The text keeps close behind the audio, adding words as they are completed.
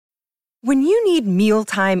When you need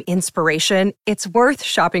mealtime inspiration, it's worth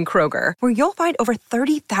shopping Kroger, where you'll find over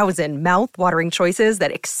 30,000 mouth-watering choices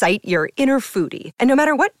that excite your inner foodie. And no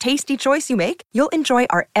matter what tasty choice you make, you'll enjoy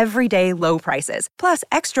our everyday low prices, plus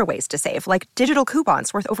extra ways to save, like digital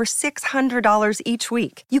coupons worth over $600 each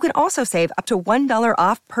week. You can also save up to $1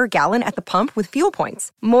 off per gallon at the pump with fuel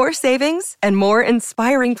points. More savings and more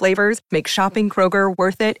inspiring flavors make shopping Kroger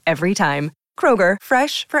worth it every time. Kroger,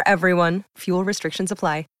 fresh for everyone. Fuel restrictions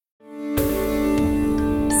apply.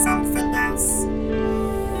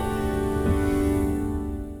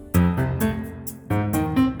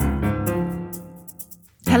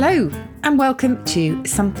 Hello and welcome to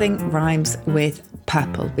Something Rhymes with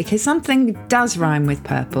Purple, because something does rhyme with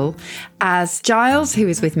purple, as Giles, who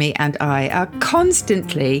is with me, and I are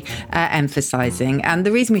constantly emphasising. And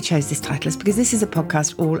the reason we chose this title is because this is a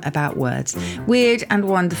podcast all about words, weird and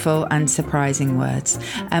wonderful and surprising words.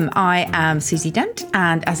 I am Susie Dent,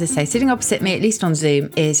 and as I say, sitting opposite me, at least on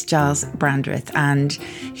Zoom, is Giles Brandreth, and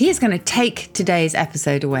he is going to take today's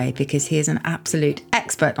episode away because he is an absolute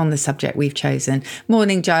expert on the subject we've chosen.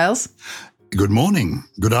 Morning, Giles. Good morning,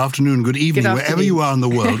 good afternoon, good evening, wherever you are in the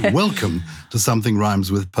world. Welcome to Something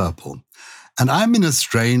Rhymes with Purple. And I'm in a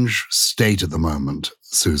strange state at the moment,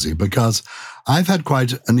 Susie, because I've had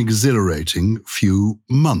quite an exhilarating few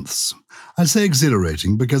months. I say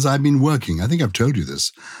exhilarating because I've been working, I think I've told you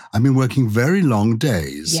this, I've been working very long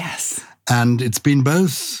days. Yes. And it's been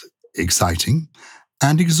both exciting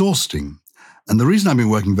and exhausting. And the reason I've been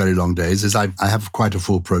working very long days is I have quite a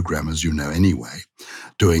full program, as you know, anyway,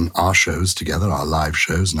 doing our shows together, our live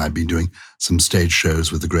shows, and I've been doing some stage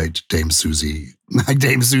shows with the great Dame Susie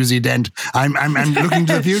Dent. I'm looking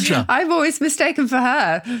to the future. I've always mistaken for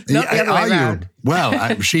her, not the other way around.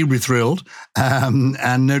 Well, she'd be thrilled,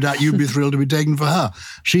 and no doubt you'd be thrilled to be taken for her.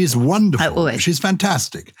 She's wonderful. She's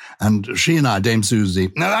fantastic. And she and I, Dame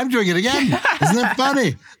Susie, no, I'm doing it again. Isn't it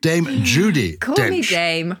funny? Dame Judi Call Dench. me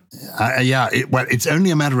Dame. It's only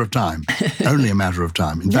a matter of time. Only a matter of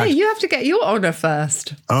time. In fact, you have to get your honour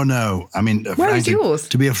first. Oh, no. I mean, where is yours?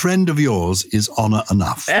 To be a friend of yours is honour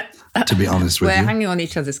enough, to be honest with you. We're hanging on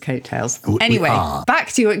each other's coattails. Anyway,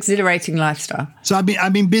 back to your exhilarating lifestyle. So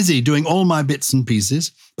I've been busy doing all my bits and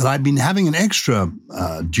pieces, but I've been having an extra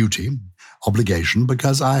obligation,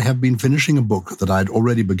 because I have been finishing a book that I'd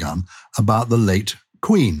already begun about the late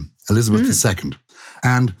Queen, Elizabeth II.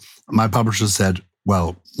 And my publisher said,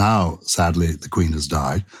 well, now, sadly, the Queen has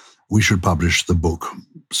died. We should publish the book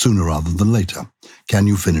sooner rather than later. Can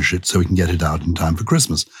you finish it so we can get it out in time for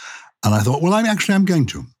Christmas? And I thought, well, I'm going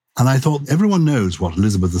to. And I thought, everyone knows what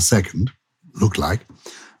Elizabeth II looked like,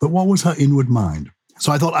 but what was her inward mind?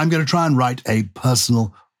 So I thought, I'm going to try and write a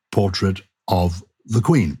personal portrait of the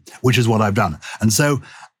Queen, which is what I've done. And so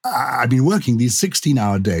I've been working these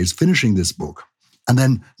 16-hour days finishing this book. And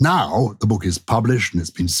then now the book is published and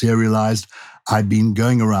it's been serialized. I've been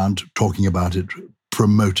going around talking about it,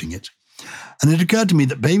 promoting it. And it occurred to me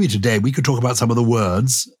that maybe today we could talk about some of the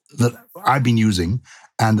words that I've been using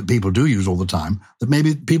and that people do use all the time, that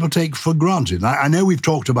maybe people take for granted. I know we've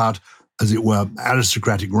talked about, as it were,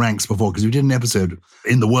 aristocratic ranks before, because we did an episode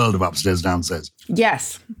in the world of Upstairs, Downstairs.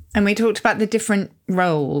 Yes. And we talked about the different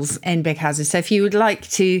roles in big houses. So if you would like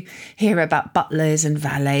to hear about butlers and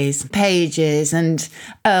valets, pages and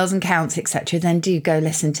earls and counts, etc., then do go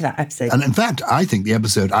listen to that episode. And in fact, I think the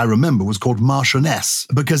episode I remember was called Marchioness,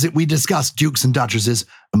 because we discussed dukes and duchesses,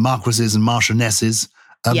 and marquises and marchionesses.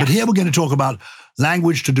 Yes. But here we're going to talk about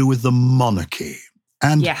language to do with the monarchy.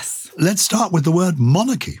 And let's start with the word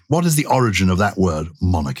monarchy. What is the origin of that word,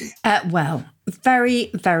 monarchy? Well,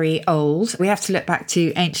 very, very old. We have to look back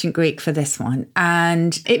to ancient Greek for this one.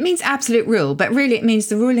 And it means absolute rule, but really it means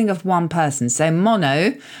the ruling of one person. So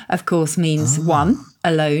mono, of course, means one,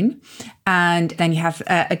 alone. And then you have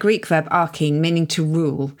a Greek verb, archein, meaning to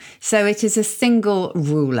rule. So it is a single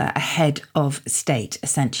ruler, a head of state,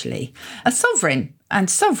 essentially. A sovereign. And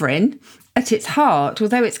sovereign, at its heart,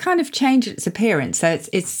 although it's kind of changed its appearance, so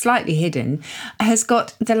it's slightly hidden, has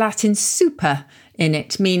got the Latin super in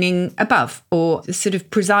it, meaning above, or sort of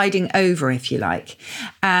presiding over, if you like.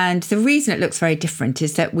 And the reason it looks very different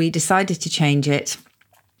is that we decided to change it,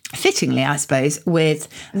 fittingly, I suppose, with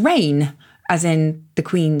reign, as in the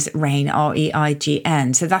Queen's reign,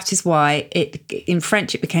 R-E-I-G-N. So that is why in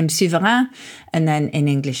French it became souverain, and then in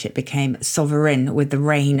English it became sovereign with the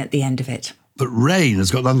reign at the end of it. But rain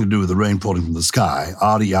has got nothing to do with the rain falling from the sky,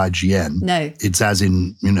 R-E-I-G-N. No. It's as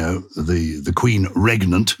in, the queen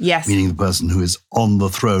regnant, meaning the person who is on the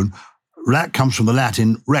throne. That comes from the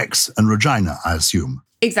Latin rex and regina, I assume.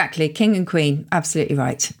 Exactly. King and queen. Absolutely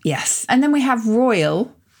right. Yes. And then we have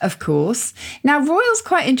royal, of course. Now, royal's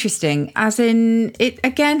quite interesting, as in it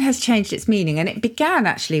again has changed its meaning. And it began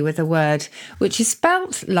actually with a word which is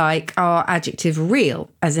spelt like our adjective real,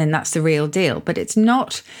 as in that's the real deal. But it's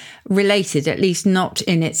not related, at least not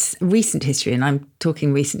in its recent history, and I'm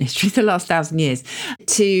talking recent history, the last 1,000 years,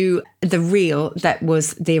 to the real that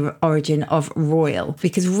was the origin of royal.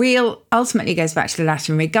 Because real ultimately goes back to the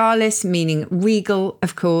Latin regalis, meaning regal,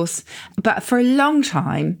 of course. But for a long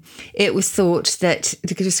time, it was thought that,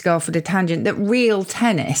 to just go off at a tangent, that real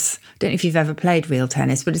tennis, I don't know if you've ever played real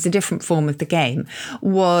tennis, but it's a different form of the game,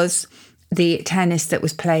 was the tennis that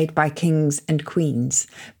was played by kings and queens.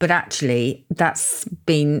 But actually, that's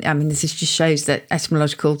been, this just shows that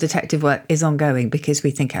etymological detective work is ongoing, because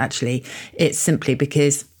we think actually it's simply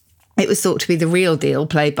because it was thought to be the real deal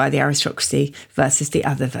played by the aristocracy versus the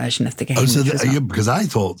other version of the game. Oh, so because I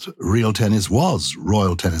thought real tennis was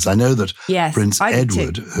royal tennis. I know that Prince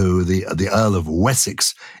Edward, who the Earl of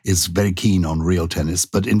Wessex, is very keen on real tennis,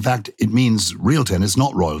 but in fact it means real tennis,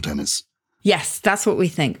 not royal tennis. Yes, that's what we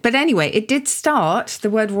think. But anyway, it did start, the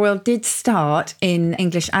word royal did start in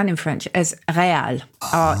English and in French as real,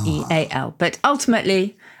 R-E-A-L. But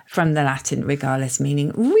ultimately from the Latin regalis,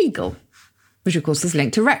 meaning regal, which of course is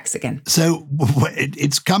linked to Rex again. So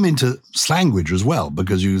it's come into slanguage as well,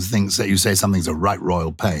 because you say something's a right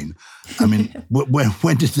royal pain. I mean,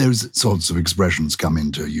 when did those sorts of expressions come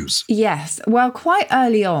into use? Yes. Well, quite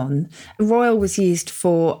early on, royal was used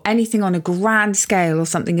for anything on a grand scale or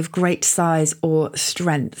something of great size or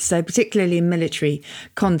strength. So particularly in military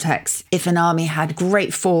contexts, if an army had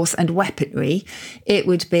great force and weaponry, it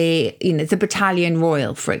would be, the battalion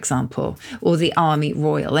royal, for example, or the army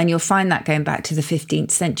royal. And you'll find that going back to the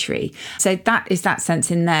 15th century. So that is that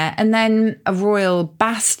sense in there. And then a royal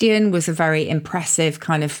bastion was a very impressive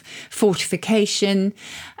kind of fortification.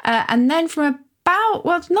 And then from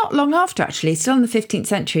not long after actually, still in the 15th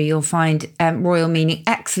century, you'll find royal meaning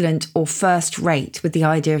excellent or first rate, with the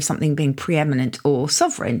idea of something being preeminent or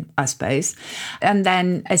sovereign, I suppose. And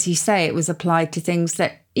then, as you say, it was applied to things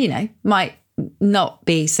that, might not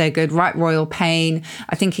be so good. Right royal pain.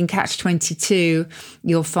 I think in Catch-22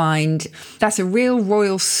 you'll find that's a real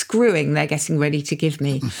royal screwing they're getting ready to give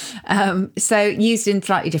me. So used in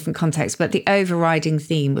slightly different contexts, but the overriding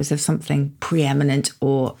theme was of something preeminent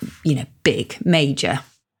or, big, major.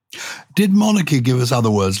 Did monarchy give us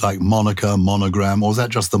other words like monica, monogram, or is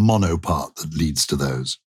that just the mono part that leads to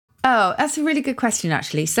those? Oh, that's a really good question,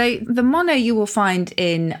 actually. So the mono you will find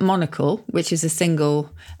in monocle, which is a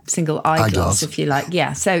single eyeglass, if you like.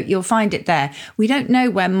 Yeah, so you'll find it there. We don't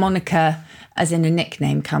know where monica, as in a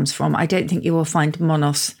nickname, comes from. I don't think you will find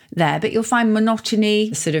monos there, but you'll find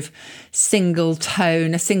monotony, a sort of single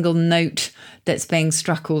tone, a single note that's being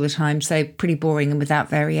struck all the time. So pretty boring and without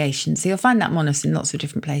variation. So you'll find that monos in lots of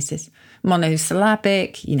different places.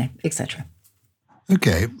 Monosyllabic, etc.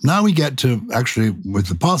 Okay, now we get to, actually, with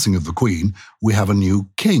the passing of the Queen, we have a new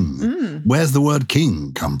king. Where's the word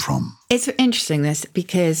king come from? It's interesting, this,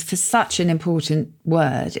 because for such an important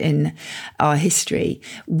word in our history,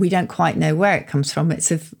 we don't quite know where it comes from.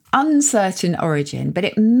 It's of uncertain origin, but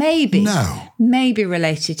it may be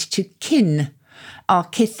related to kin, our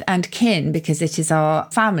kith and kin, because it is our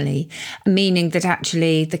family, meaning that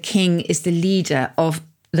actually the king is the leader of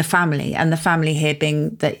the family, and the family here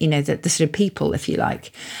being the sort of people, if you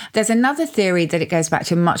like. There's another theory that it goes back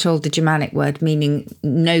to a much older Germanic word meaning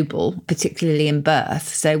noble, particularly in birth,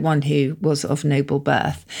 so one who was of noble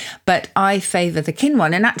birth. But I favour the kin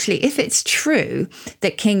one. And actually, if it's true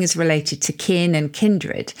that king is related to kin and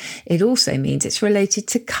kindred, it also means it's related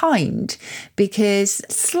to kind, because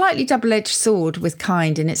slightly double-edged sword with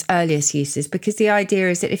kind in its earliest uses, because the idea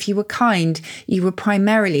is that if you were kind, you were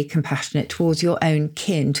primarily compassionate towards your own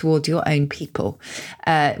kin, towards your own people,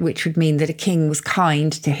 which would mean that a king was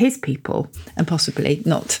kind to his people and possibly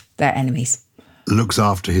not their enemies. Looks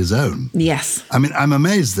after his own. Yes. I mean, I'm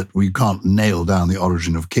amazed that we can't nail down the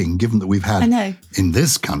origin of king, given that we've had, in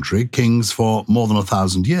this country, kings for more than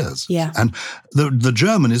 1,000 years. Yeah. And the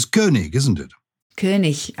German is König, isn't it?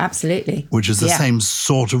 König, absolutely. Which is the same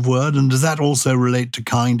sort of word. And does that also relate to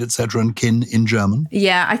kind, etc., and kin in German?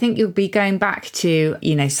 Yeah, I think you'll be going back to,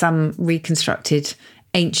 some reconstructed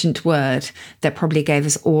ancient word that probably gave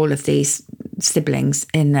us all of these siblings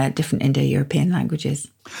in different Indo-European languages.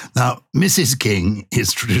 Now, Mrs. King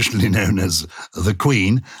is traditionally known as the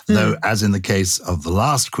Queen, though as in the case of the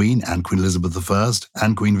last Queen, and Queen Elizabeth I,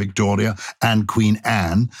 and Queen Victoria, and Queen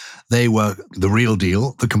Anne, they were the real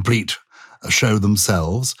deal, the complete show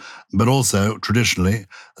themselves, but also traditionally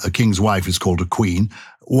a king's wife is called a queen.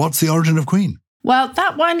 What's the origin of queen? Well,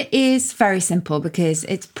 that one is very simple because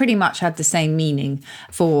it's pretty much had the same meaning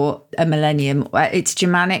for a millennium. It's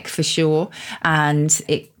Germanic for sure, and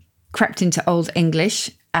it crept into Old English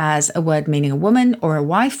as a word meaning a woman or a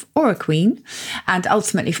wife or a queen, and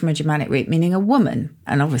ultimately from a Germanic root meaning a woman,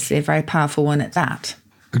 and obviously a very powerful one at that.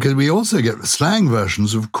 Because we also get slang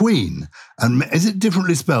versions of queen. And is it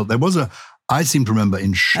differently spelled? There was I seem to remember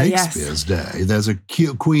in Shakespeare's day, there's a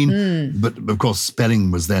queen, but of course spelling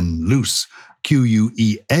was then loose.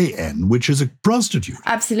 Quean, which is a prostitute.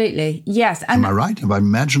 Absolutely, yes. And am I right? Have I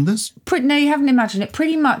imagined this? No, you haven't imagined it.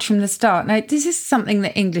 Pretty much from the start. Now, this is something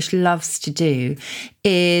that English loves to do,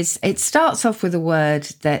 is it starts off with a word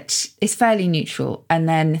that is fairly neutral and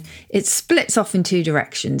then it splits off in two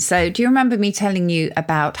directions. So do you remember me telling you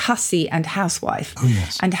about hussy and housewife? Oh,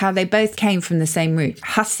 yes. And how they both came from the same root.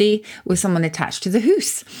 Hussy was someone attached to the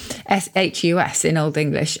hus, S-H-U-S in Old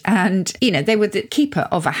English. And, they were the keeper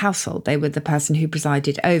of a household. They were the person who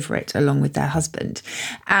presided over it along with their husband.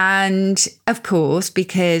 And of course,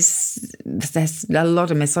 because there's a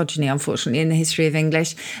lot of misogyny, unfortunately, in the history of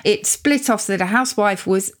English, it split off so that a housewife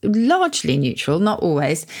was largely neutral, not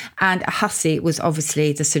always, and a hussy was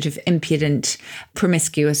obviously the sort of impudent,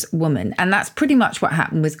 promiscuous woman. And that's pretty much what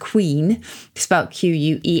happened with queen, spelled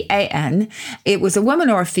Quean. It was a woman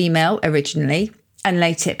or a female originally, and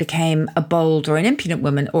later it became a bold or an impudent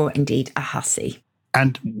woman, or indeed a hussy.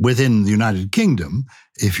 And within the United Kingdom,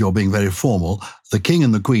 if you're being very formal, the king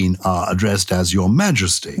and the queen are addressed as your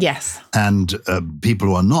majesty. Yes. And people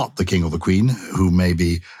who are not the king or the queen, who may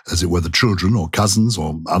be, as it were, the children or cousins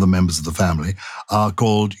or other members of the family, are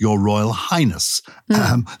called your royal highness.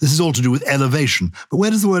 This is all to do with elevation. But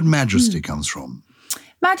where does the word majesty comes from?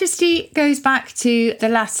 Majesty goes back to the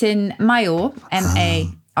Latin maior,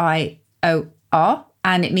 M-A-I-O-R.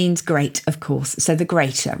 And it means great, of course. So the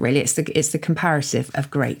greater, really, it's the comparative of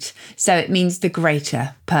great. So it means the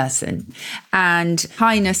greater person. And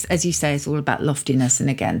highness, as you say, is all about loftiness and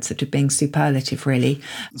again, sort of being superlative, really.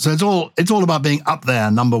 So it's all about being up there,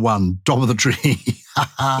 number one, top of the tree.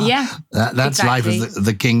 Yeah, that's exactly. Life as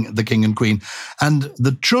the king and queen. And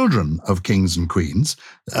the children of kings and queens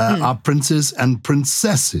are princes and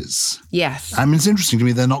princesses. Yes. I mean, it's interesting to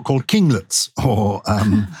me they're not called kinglets or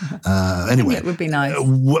anyway. It would be nice.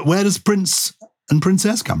 Where does prince and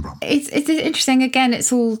princess come from? It's interesting. Again,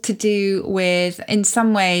 it's all to do with, in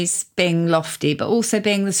some ways, being lofty, but also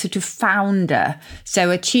being the sort of founder. So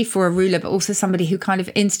a chief or a ruler, but also somebody who kind of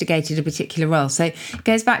instigated a particular role. So it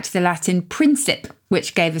goes back to the Latin princip,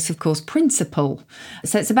 which gave us, of course, principal.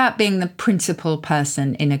 So it's about being the principal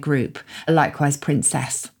person in a group. Likewise,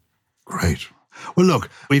 princess. Great. Well, look,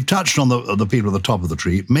 we've touched on the people at the top of the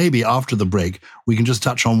tree. Maybe after the break, we can just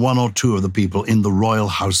touch on one or two of the people in the royal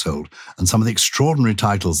household and some of the extraordinary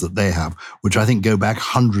titles that they have, which I think go back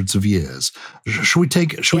hundreds of years. Should we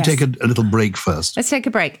take a little break first? Let's take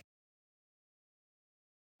a break.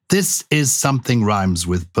 This is Something Rhymes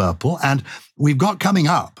with Purple, and we've got coming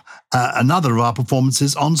up another of our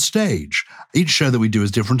performances on stage. Each show that we do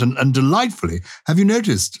is different, and delightfully, have you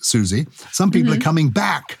noticed, Susie, some people are coming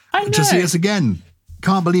back to see us again.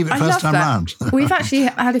 Can't believe it, first time round. We've actually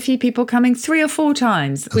had a few people coming 3 or 4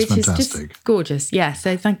 times, which fantastic. is just gorgeous. Yeah,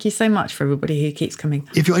 so thank you so much for everybody who keeps coming.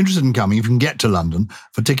 If you're interested in coming, if you can get to London,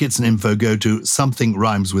 for tickets and info, go to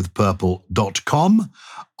somethingrhymeswithpurple.com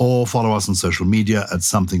or follow us on social media at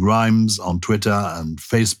Something Rhymes on Twitter and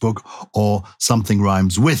Facebook, or Something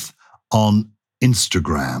Rhymes With on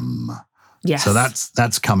Instagram. Yes. So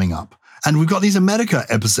that's coming up. And we've got these America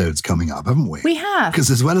episodes coming up, haven't we? We have.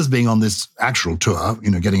 Because as well as being on this actual tour,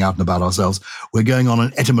 getting out and about ourselves, we're going on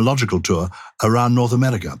an etymological tour around North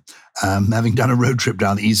America. Having done a road trip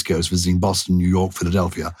down the East Coast, visiting Boston, New York,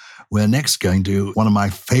 Philadelphia, we're next going to one of my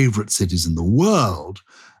favorite cities in the world,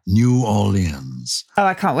 New Orleans. Oh,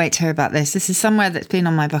 I can't wait to hear about this. This is somewhere that's been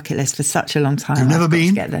on my bucket list for such a long time. You've never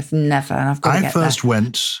been? Get this. Never. And I've got to get there. I first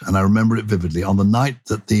went, and I remember it vividly, on the night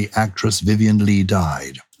that the actress Vivian Leigh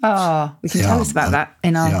died. Oh, we can tell us about that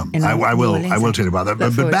in our I will tell you about that.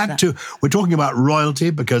 But back to, we're talking about royalty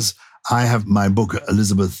because I have my book,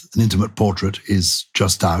 Elizabeth, An Intimate Portrait, is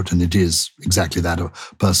just out, and it is exactly that, a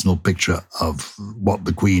personal picture of what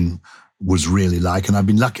the Queen was really like. And I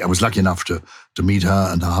was lucky enough to meet her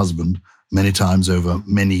and her husband many times over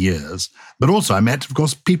many years. But also I met, of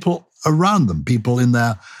course, people around them, people in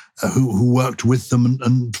there who worked with them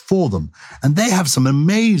and for them. And they have some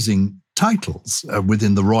amazing titles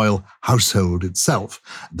within the royal household itself.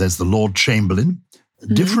 There's the Lord Chamberlain,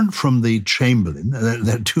 different from the Chamberlain.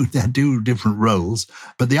 They're two different roles.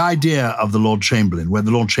 But the idea of the Lord Chamberlain, where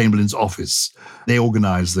the Lord Chamberlain's office, they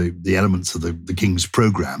organise the elements of the King's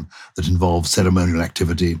programme that involve ceremonial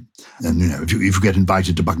activity. And, if you get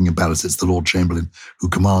invited to Buckingham Palace, it's the Lord Chamberlain who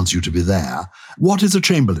commands you to be there. What is a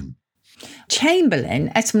Chamberlain?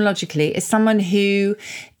 Chamberlain, etymologically, is someone who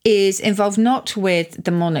is involved not with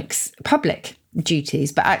the monarch's public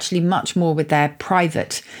duties, but actually much more with their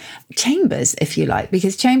private chambers, if you like,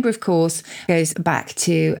 because chamber, of course, goes back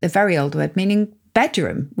to a very old word meaning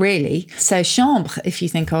bedroom, really. So chambre, if you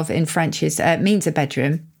think of in French, means a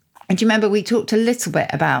bedroom. And do you remember we talked a little bit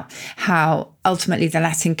about how ultimately the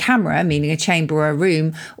Latin camera, meaning a chamber or a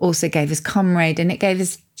room, also gave us comrade and it gave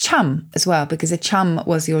us chum as well, because a chum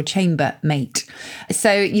was your chamber mate.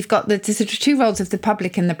 So you've got the sort of two roles of the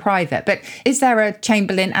public and the private. But is there a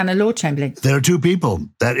Chamberlain and a Lord Chamberlain? There are two people.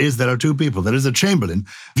 There are two people. There is a Chamberlain.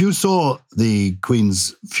 If you saw the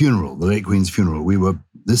Queen's funeral, the late Queen's funeral, we were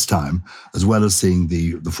this time, as well as seeing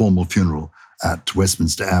the formal funeral at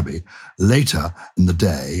Westminster Abbey, later in the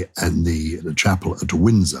day in the chapel at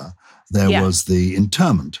Windsor, there was the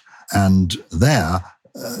interment. And there,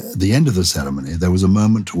 at the end of the ceremony, there was a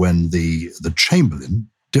moment when the Chamberlain,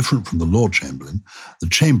 different from the Lord Chamberlain, the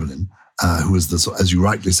Chamberlain, who was, as you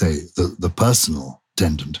rightly say, the personal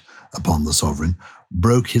attendant upon the sovereign,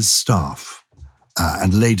 broke his staff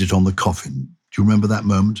and laid it on the coffin. Do you remember that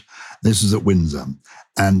moment? This was at Windsor.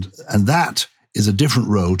 And that is a different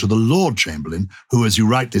role to the Lord Chamberlain, who, as you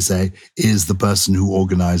rightly say, is the person who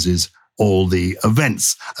organises all the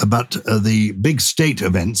events. But the big state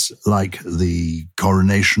events, like the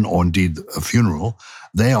coronation or indeed a funeral,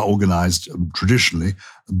 they are organised traditionally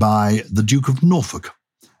by the Duke of Norfolk.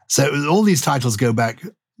 So all these titles go back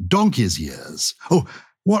donkey's years. Oh,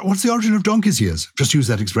 what's the origin of donkey's years? Just use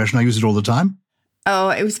that expression. I use it all the time. Oh,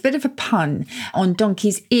 it was a bit of a pun on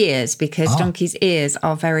donkey's ears, because donkey's ears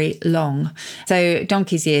are very long. So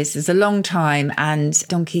donkey's ears is a long time, and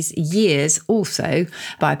donkey's years also,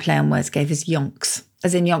 by play on words, gave us yonks,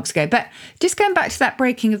 as in yonks ago. But just going back to that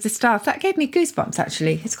breaking of the staff, that gave me goosebumps,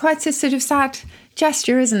 actually. It's quite a sort of sad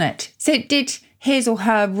gesture, isn't it? So did his or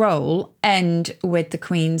her role end with the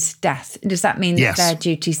Queen's death? Does that mean that their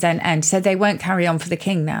duties then end? So they won't carry on for the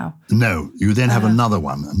King now? No, you then have another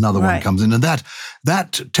one. Another one comes in. And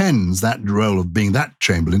that role of being that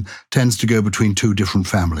Chamberlain tends to go between two different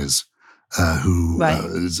families who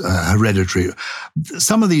is hereditary.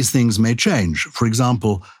 Some of these things may change. For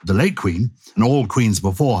example, the late Queen and all queens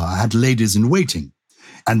before her had ladies in waiting.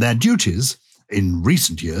 And their duties in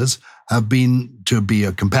recent years have been to be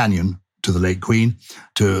a companion to the late Queen,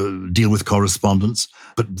 to deal with correspondence.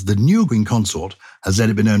 But the new Queen Consort has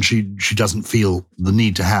let it be known she doesn't feel the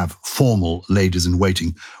need to have formal ladies in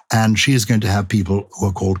waiting, and she is going to have people who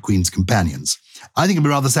are called Queen's Companions. I think it'll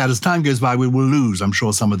be rather sad. As time goes by, we will lose, I'm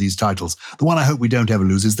sure, some of these titles. The one I hope we don't ever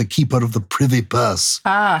lose is the Keeper of the Privy Purse.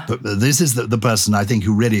 But this is the person, I think,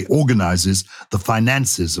 who really organises the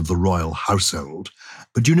finances of the royal household.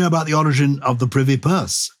 But do you know about the origin of the Privy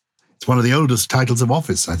Purse? It's one of the oldest titles of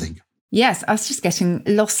office, I think. Yes, I was just getting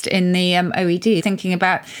lost in the OED, thinking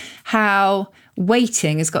about how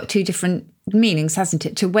waiting has got two different meanings, hasn't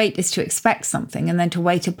it? To wait is to expect something, and then to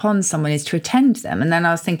wait upon someone is to attend them. And then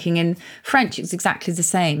I was thinking in French, it's exactly the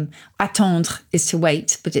same. Attendre is to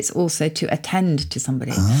wait, but it's also to attend to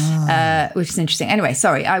somebody, which is interesting. Anyway,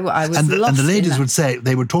 sorry, I was lost. And the ladies would say,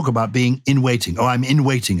 they would talk about being in waiting. Oh, I'm in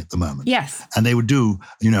waiting at the moment. Yes. And they would do,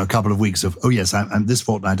 a couple of weeks of, oh yes, I'm this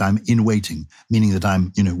fortnight I'm in waiting, meaning that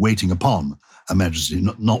I'm, waiting upon Her Majesty,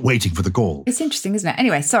 not waiting for the call. It's interesting, isn't it?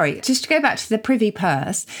 Anyway, sorry, just to go back to the Privy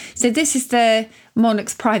Purse. So this is the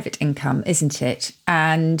monarch's private income, isn't it?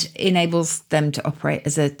 And enables them to operate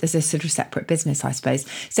as a sort of separate business, I suppose.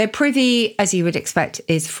 So privy, as you would expect,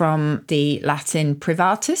 is from the Latin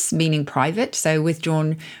privatus, meaning private, so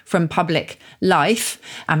withdrawn from public life,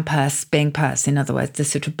 and purse being purse, in other words, the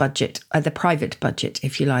sort of budget, the private budget,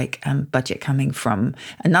 if you like, budget coming from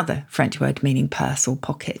another French word meaning purse or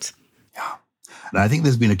pocket. Yeah. And I think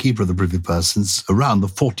there's been a keeper of the Privy Purse since around the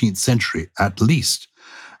 14th century, at least.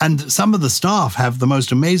 And some of the staff have the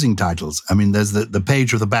most amazing titles. I mean, there's the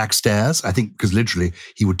page of the back stairs, I think, because literally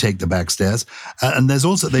he would take the back stairs. And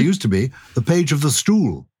there used to be the page of the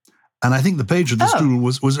stool. And I think the page of the stool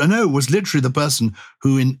was literally the person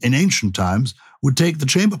who in ancient times would take the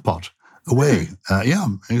chamber pot away. Yeah,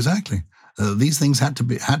 exactly. These things had to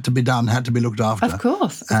be done, had to be looked after. Of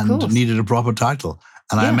course. And needed a proper title.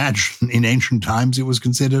 And I imagine in ancient times it was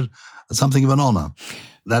considered something of an honour.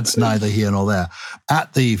 That's neither here nor there.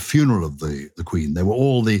 At the funeral of the Queen, there were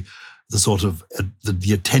all the sort of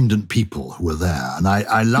the attendant people who were there. And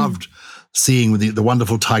I loved seeing the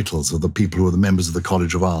wonderful titles of the people who are the members of the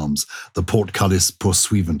College of Arms, the Portcullis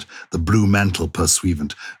Pursuivant, the Blue Mantle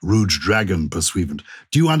Pursuivant, Rouge Dragon Pursuivant.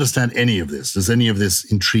 Do you understand any of this? Does any of this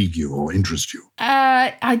intrigue you or interest you?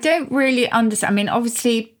 I don't really understand. I mean,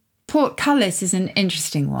 obviously, Portcullis is an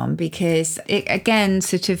interesting one because it, again,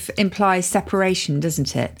 sort of implies separation,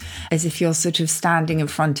 doesn't it? As if you're sort of standing in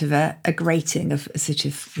front of a grating of sort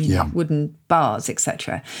of wooden bars,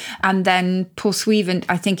 etc. And then Pursuivant,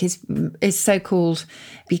 I think, is so called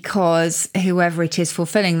because whoever it is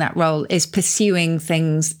fulfilling that role is pursuing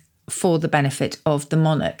things for the benefit of the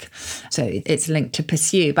monarch. So it's linked to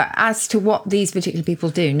pursue. But as to what these particular people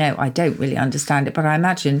do, no, I don't really understand it. But I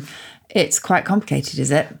imagine it's quite complicated,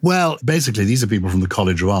 is it? Well, basically, these are people from the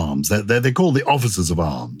College of Arms. They're called the Officers of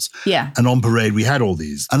Arms. Yeah. And on parade, we had all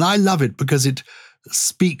these. And I love it because it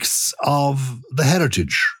speaks of the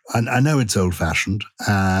heritage. And I know it's old-fashioned,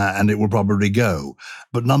 and it will probably go.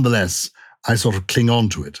 But nonetheless, I sort of cling on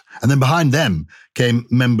to it. And then behind them came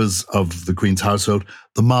members of the Queen's household,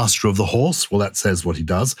 the Master of the Horse. Well, that says what he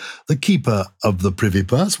does. The Keeper of the Privy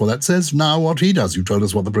Purse. Well, that says now what he does. You told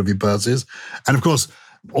us what the Privy Purse is. And of course,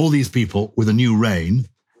 all these people with a new reign,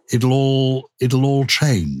 it'll all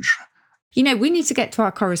change. You know, we need to get to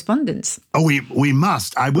our correspondence. Oh, we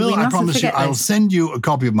must. I will. I promise you. I'll send you a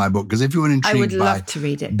copy of my book because if you were intrigued, I would love to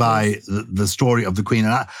read it by the story of the Queen,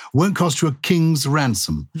 and it won't cost you a king's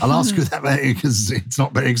ransom. I'll ask you that because it's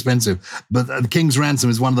not very expensive. But the king's ransom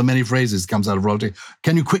is one of the many phrases that comes out of royalty.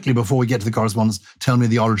 Can you quickly, before we get to the correspondence, tell me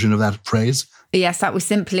the origin of that phrase? Yes, that was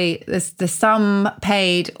simply the sum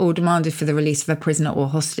paid or demanded for the release of a prisoner or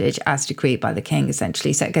hostage as decreed by the king,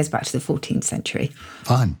 essentially. So it goes back to the 14th century.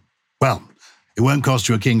 Fine. Well, it won't cost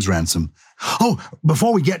you a king's ransom. Oh,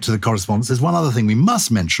 before we get to the correspondence, there's one other thing we must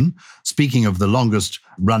mention. Speaking of the longest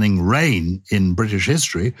running reign in British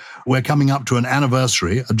history, we're coming up to an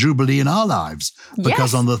anniversary, a jubilee in our lives.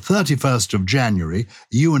 Because on the 31st of January,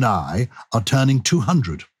 you and I are turning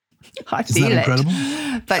 200. Isn't that incredible?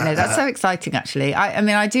 But no, that's so exciting, actually. I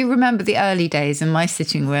mean, I do remember the early days in my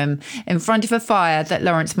sitting room in front of a fire that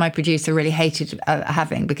Lawrence, my producer, really hated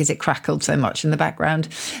having because it crackled so much in the background.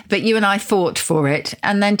 But you and I fought for it.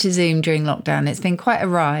 And then to Zoom during lockdown. It's been quite a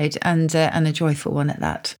ride and a joyful one at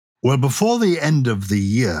that. Well, before the end of the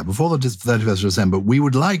year, before the 31st of December, we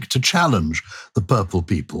would like to challenge the Purple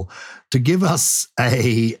people to give us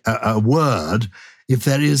a word if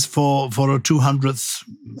there is for a 200th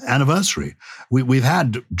anniversary. We've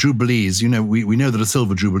had jubilees. You know, we know that a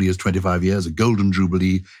silver jubilee is 25 years, a golden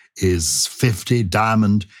jubilee is 50,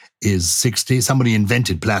 diamond is 60. Somebody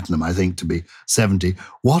invented platinum, I think, to be 70.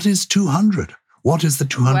 What is 200? What is the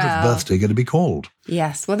 200th birthday going to be called?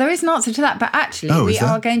 Yes, well, there is an answer to that, but actually we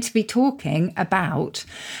are going to be talking about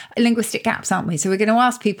linguistic gaps, aren't we? So we're going to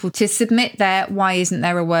ask people to submit their why isn't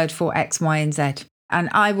there a word for X, Y, and Z. And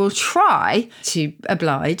I will try to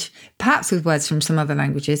oblige, perhaps with words from some other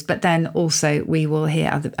languages, but then also we will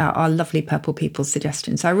hear our lovely Purple people's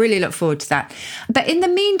suggestions. So I really look forward to that. But in the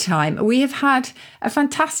meantime, we have had a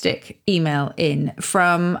fantastic email in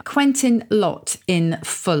from Quentin Lott in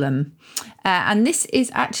Fulham. And this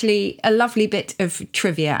is actually a lovely bit of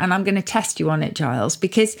trivia, and I'm going to test you on it, Giles,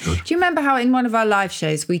 because do you remember how in one of our live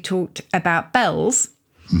shows we talked about bells?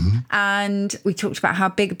 Mm-hmm. And we talked about how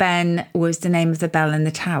Big Ben was the name of the bell in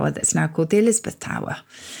the tower that's now called the Elizabeth Tower.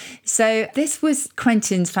 So this was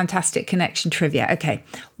Quentin's fantastic connection trivia. Okay,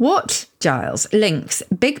 what, Giles, links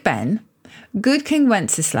Big Ben, Good King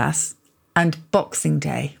Wenceslas, and Boxing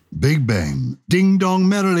Day? Big Ben, ding dong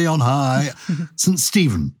merrily on high, St.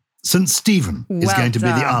 Stephen. St. Stephen is going to be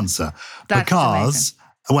the answer. That's because,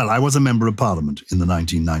 well, I was a member of Parliament in the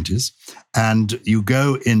 1990s, and you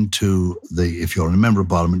go into if you're a member of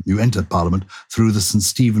Parliament, you enter Parliament through the St.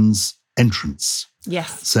 Stephen's entrance.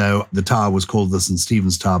 Yes. So the tower was called the St.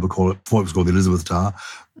 Stephen's Tower before it was called the Elizabeth Tower.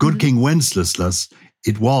 Good King Wenceslas,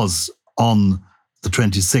 it was on the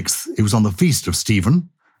 26th, it was on the Feast of Stephen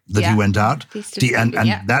that he went out. And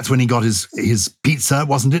that's when he got his pizza,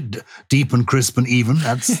 wasn't it? Deep and crisp and even.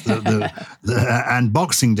 That's and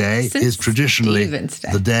Boxing Day is traditionally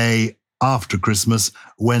the day after Christmas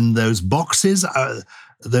when those boxes at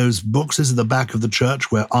the back of the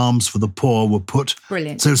church where alms for the poor were put.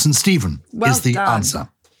 Brilliant. So St. Stephen is the answer.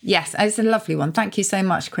 Yes, it's a lovely one. Thank you so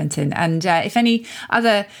much, Quentin. And if any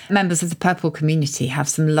other members of the Purple community have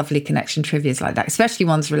some lovely connection trivias like that, especially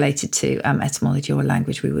ones related to etymology or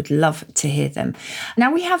language, we would love to hear them.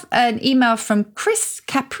 Now we have an email from Chris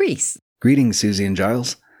Caprice. Greetings, Susie and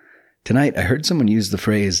Giles. Tonight I heard someone use the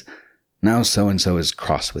phrase, "Now so-and-so is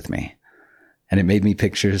cross with me." And it made me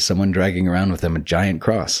picture someone dragging around with them a giant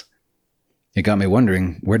cross. It got me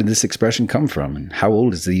wondering, where did this expression come from, and how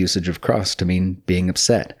old is the usage of cross to mean being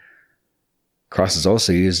upset? Cross is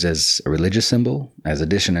also used as a religious symbol, as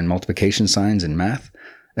addition and multiplication signs in math,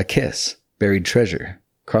 a kiss, buried treasure,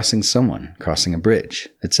 crossing someone, crossing a bridge,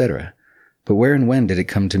 etc. But where and when did it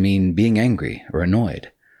come to mean being angry or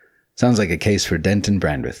annoyed? Sounds like a case for Denton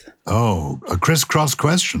Brandreth. Oh, a crisscross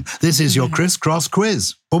question. This is your crisscross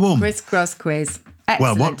quiz. Boom, boom. Crisscross quiz.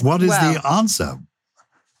 Excellent. Well, what is the answer?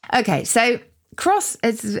 Okay, so cross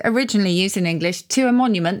is originally used in English to a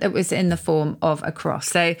monument that was in the form of a cross.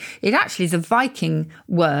 So it actually is a Viking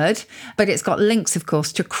word, but it's got links, of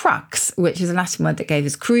course, to crux, which is a Latin word that gave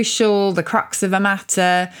us crucial, the crux of a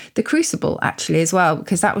matter, the crucible, actually, as well,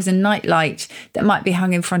 because that was a nightlight that might be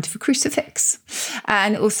hung in front of a crucifix.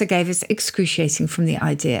 And it also gave us excruciating from the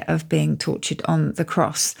idea of being tortured on the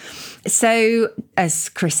cross. So, as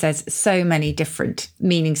Chris says, so many different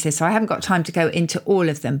meanings here. So I haven't got time to go into all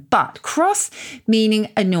of them. But cross,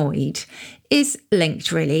 meaning annoyed, is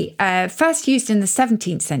linked really. First used in the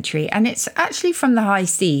 17th century, and it's actually from the high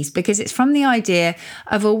seas because it's from the idea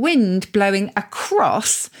of a wind blowing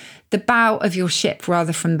across the bow of your ship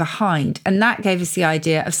rather from behind. And that gave us the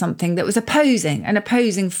idea of something that was opposing, an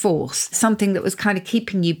opposing force, something that was kind of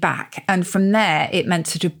keeping you back. And from there, it meant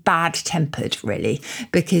sort of bad-tempered, really,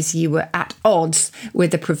 because you were at odds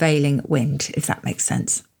with the prevailing wind, if that makes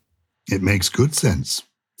sense. It makes good sense.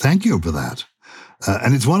 Thank you for that.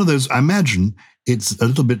 And it's one of those, I imagine it's a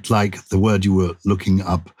little bit like the word you were looking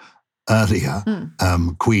up earlier,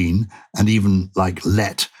 queen, and even like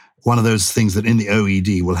let. One of those things that in the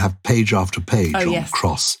OED will have page after page on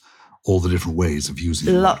cross, all the different ways of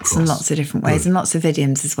using lots and lots of different ways. Good. And lots of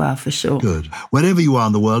idioms as well, for sure. Good. Wherever you are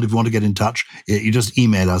in the world, if you want to get in touch, you just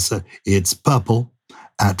email us. It's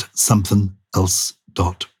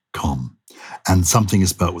purple@somethingelse.com. And something is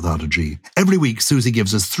spelt without a G. Every week, Susie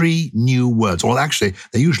gives us 3 new words, or actually,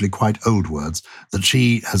 they're usually quite old words, that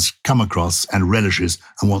she has come across and relishes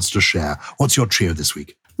and wants to share. What's your trio this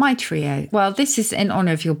week? My trio. Well, this is in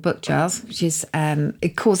honour of your book, Giles, which is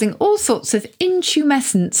causing all sorts of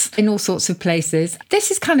intumescence in all sorts of places. This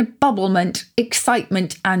is kind of bubblement,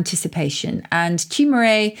 excitement, anticipation. And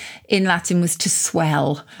tumere in Latin was to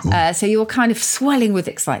swell. So you're kind of swelling with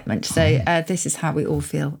excitement. So this is how we all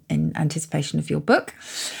feel in anticipation of your book.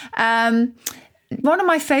 One of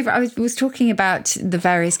my favourite, I was talking about the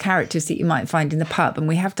various characters that you might find in the pub, and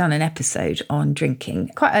we have done an episode on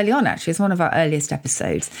drinking quite early on, actually. It's one of our earliest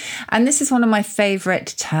episodes. And this is one of my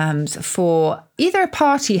favourite terms for either a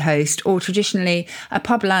party host or traditionally a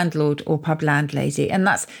pub landlord or pub landlady, and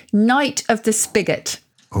that's Knight of the Spigot.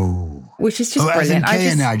 Oh. Which is just brilliant.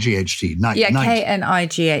 K-N-I-G-H-T.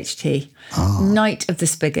 K-N-I-G-H-T. Oh. Knight of the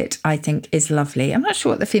Spigot, I think, is lovely. I'm not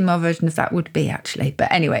sure what the female version of that would be, actually. But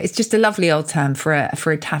anyway, it's just a lovely old term for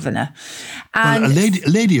a taverner. And well, a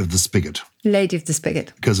lady of the spigot. Lady of the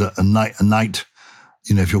Spigot. Because a knight,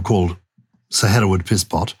 you know, if you're called Sir Hereward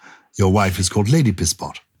Pisspot, your wife is called Lady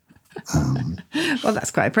Pisspot. Well,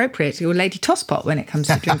 that's quite appropriate. Your Lady Tosspot when it comes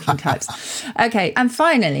to drinking types. Okay, and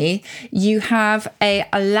finally, you have a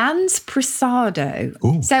lance pressado.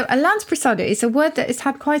 Ooh. So a lance pressado is a word that has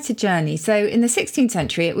had quite a journey. So in the 16th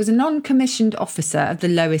century, it was a non-commissioned officer of the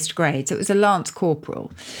lowest grade. So it was a lance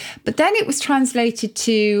corporal. But then it was translated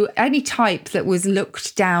to any type that was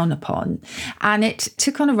looked down upon. And it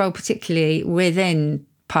took on a role particularly within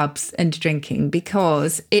pubs and drinking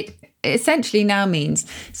because it essentially now means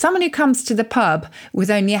someone who comes to the pub with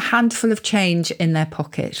only a handful of change in their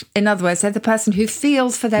pocket. In other words, they're the person who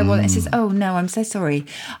feels for their wallet and says, oh, no, I'm so sorry.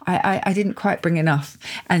 I didn't quite bring enough.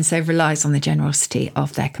 And so relies on the generosity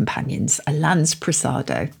of their companions. A lance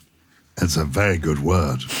pressado. It's a very good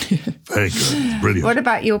word. Very good. Brilliant. What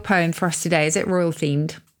about your poem for us today? Is it royal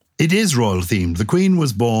themed? It is royal themed. The Queen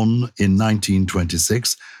was born in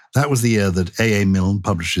 1926. That was the year that A.A. Milne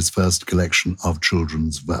published his first collection of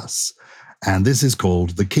children's verse. And this is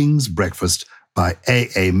called The King's Breakfast by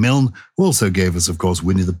A.A. Milne, who also gave us, of course,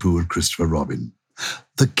 Winnie the Pooh and Christopher Robin.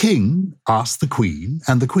 The King asked the Queen,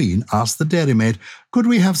 and the Queen asked the dairymaid, could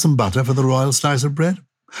we have some butter for the royal slice of bread?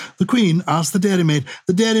 The Queen asked the dairymaid.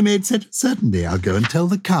 The dairymaid said, certainly, I'll go and tell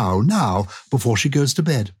the cow now before she goes to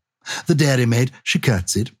bed. The dairymaid, she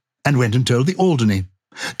curtsied and went and told the Alderney.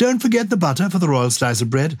 Don't forget the butter for the royal slice of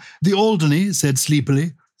bread. The Alderney said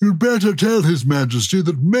sleepily, you'd better tell His Majesty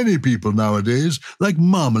that many people nowadays like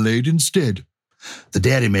marmalade instead. The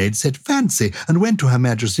dairymaid said fancy and went to Her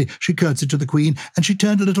Majesty. She curtsied to the Queen and she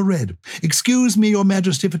turned a little red. Excuse me, Your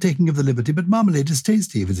Majesty, for taking of the liberty, but marmalade is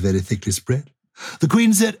tasty if it's very thickly spread. The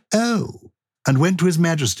Queen said, oh, and went to His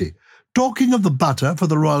Majesty. Talking of the butter for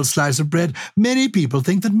the royal slice of bread, many people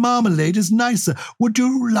think that marmalade is nicer. Would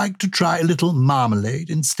you like to try a little marmalade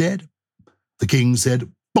instead? The king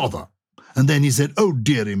said, bother. And then he said, oh,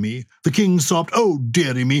 dearie me. The king sobbed, oh,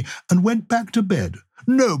 dearie me, and went back to bed.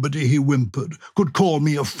 Nobody, he whimpered, could call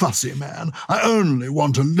me a fussy man. I only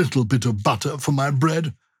want a little bit of butter for my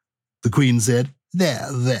bread. The queen said, there,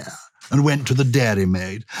 and went to the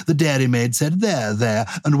dairymaid. The dairymaid said, there,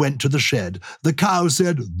 and went to the shed. The cow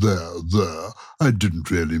said, there, I didn't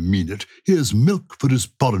really mean it. Here's milk for his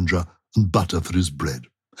porringer and butter for his bread.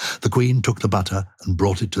 The queen took the butter and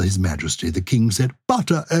brought it to his majesty. The king said,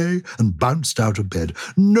 butter, eh? And bounced out of bed.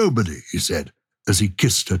 Nobody, he said, as he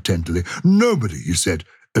kissed her tenderly. Nobody, he said,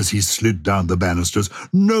 as he slid down the banisters.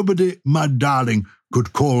 Nobody, my darling,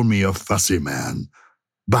 could call me a fussy man.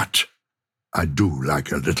 But I do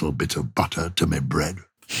like a little bit of butter to my bread.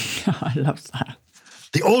 I love that.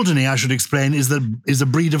 The Alderney, I should explain, is a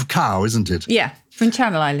breed of cow, isn't it? Yeah, from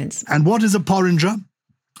Channel Islands. And what is a porringer?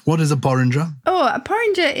 What is a porringer? Oh, a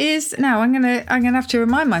porringer is... Now, I'm gonna have to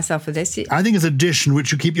remind myself of this. I think it's a dish in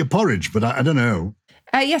which you keep your porridge, but I don't know.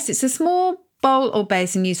 Yes, it's a small bowl or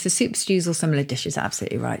basin used for soup, stews or similar dishes.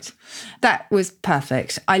 Absolutely right. That was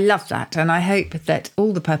perfect. I love that. And I hope that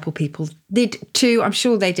all the Purple people did too. I'm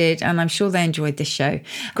sure they did. And I'm sure they enjoyed this show.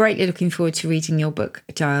 Greatly looking forward to reading your book,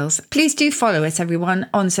 Giles. Please do follow us, everyone,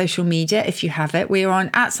 on social media if you have it. We are on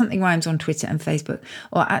 @SomethingRhymes on Twitter and Facebook,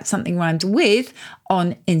 or @SomethingRhymesWith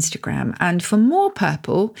on Instagram. And for more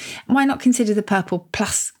Purple, why not consider the Purple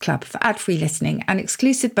Plus Club for ad-free listening and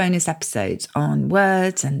exclusive bonus episodes on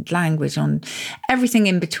words and language, on everything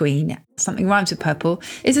in between. Something Rhymes with Purple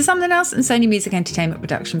is a Something Else and Sony Music Entertainment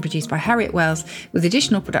production produced by Harriet Wells, with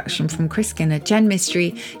additional production from Chris Skinner, Jen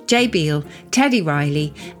Mystery, Jay Beale, Teddy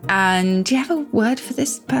Riley. And do you have a word for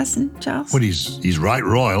this person, Giles? Well, he's right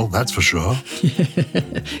royal, that's for sure.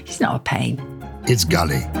 He's not a pain. It's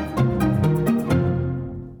Gully.